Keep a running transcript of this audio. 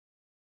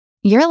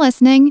You're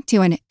listening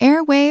to an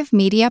Airwave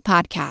Media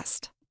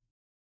Podcast.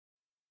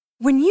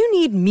 When you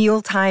need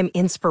mealtime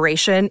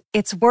inspiration,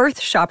 it's worth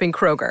shopping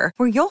Kroger,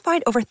 where you'll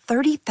find over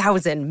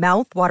 30,000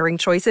 mouth-watering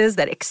choices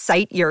that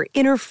excite your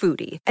inner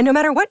foodie. And no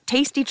matter what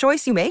tasty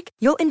choice you make,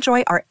 you'll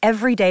enjoy our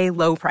everyday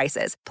low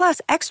prices, plus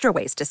extra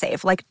ways to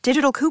save, like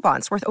digital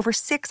coupons worth over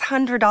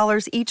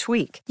 $600 each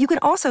week. You can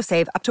also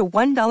save up to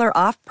 $1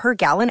 off per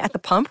gallon at the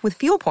pump with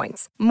fuel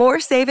points.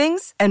 More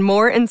savings and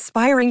more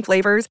inspiring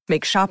flavors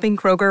make shopping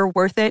Kroger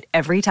worth it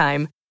every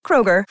time.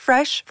 Kroger,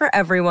 fresh for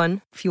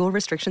everyone. Fuel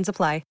restrictions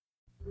apply.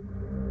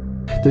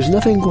 There's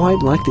nothing quite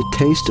like the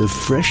taste of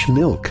fresh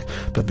milk,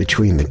 but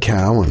between the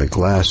cow and a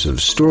glass of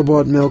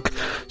store-bought milk,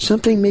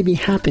 something may be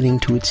happening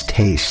to its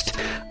taste.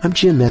 I'm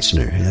Jim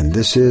Metzner, and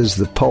this is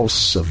The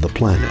Pulse of the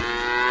Planet.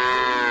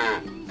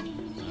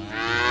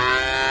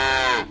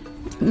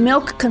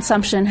 Milk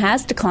consumption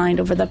has declined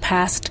over the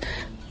past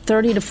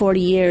 30 to 40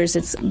 years.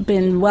 It's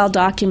been well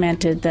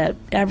documented that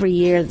every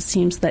year it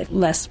seems that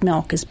less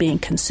milk is being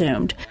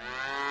consumed.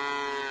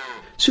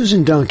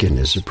 Susan Duncan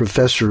is a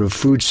professor of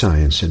food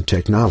science and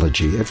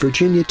technology at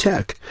Virginia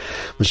Tech.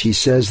 Well, she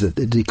says that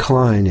the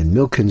decline in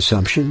milk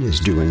consumption is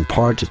due in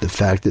part to the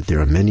fact that there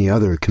are many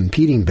other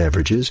competing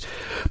beverages,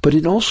 but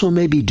it also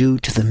may be due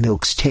to the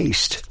milk's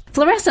taste.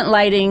 Fluorescent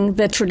lighting,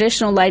 the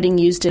traditional lighting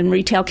used in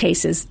retail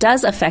cases,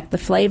 does affect the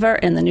flavor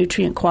and the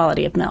nutrient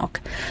quality of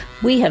milk.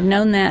 We have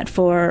known that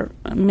for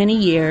many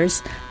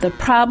years. The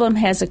problem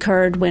has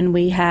occurred when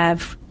we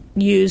have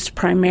used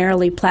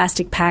primarily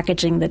plastic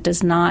packaging that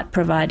does not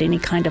provide any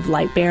kind of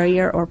light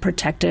barrier or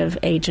protective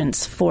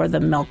agents for the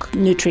milk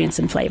nutrients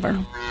and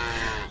flavor.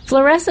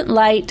 Fluorescent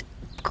light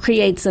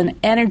creates an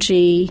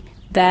energy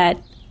that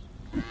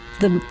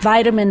the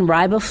vitamin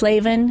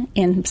riboflavin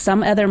and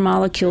some other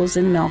molecules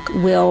in milk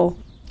will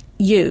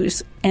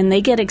use, and they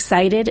get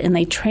excited and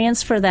they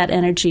transfer that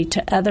energy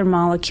to other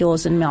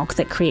molecules in milk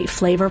that create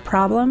flavor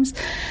problems,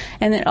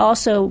 and it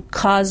also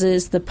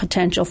causes the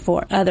potential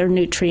for other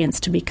nutrients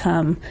to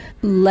become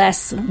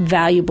less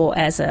valuable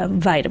as a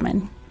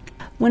vitamin.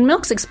 When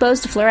milk's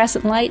exposed to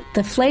fluorescent light,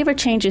 the flavor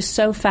changes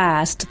so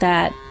fast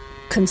that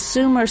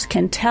consumers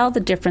can tell the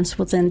difference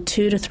within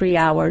 2 to 3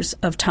 hours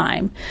of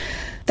time.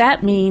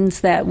 That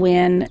means that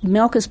when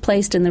milk is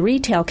placed in the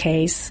retail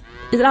case,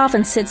 it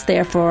often sits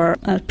there for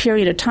a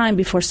period of time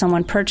before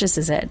someone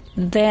purchases it.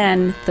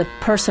 Then the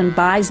person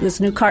buys this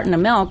new carton of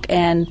milk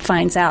and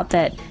finds out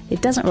that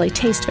it doesn't really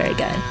taste very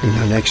good. In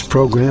our next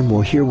program,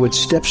 we'll hear what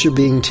steps are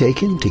being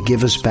taken to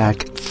give us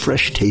back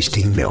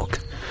fresh-tasting milk.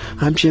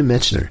 I'm Jim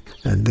Metzner,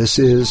 and this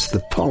is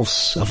The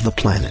Pulse of the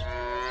Planet.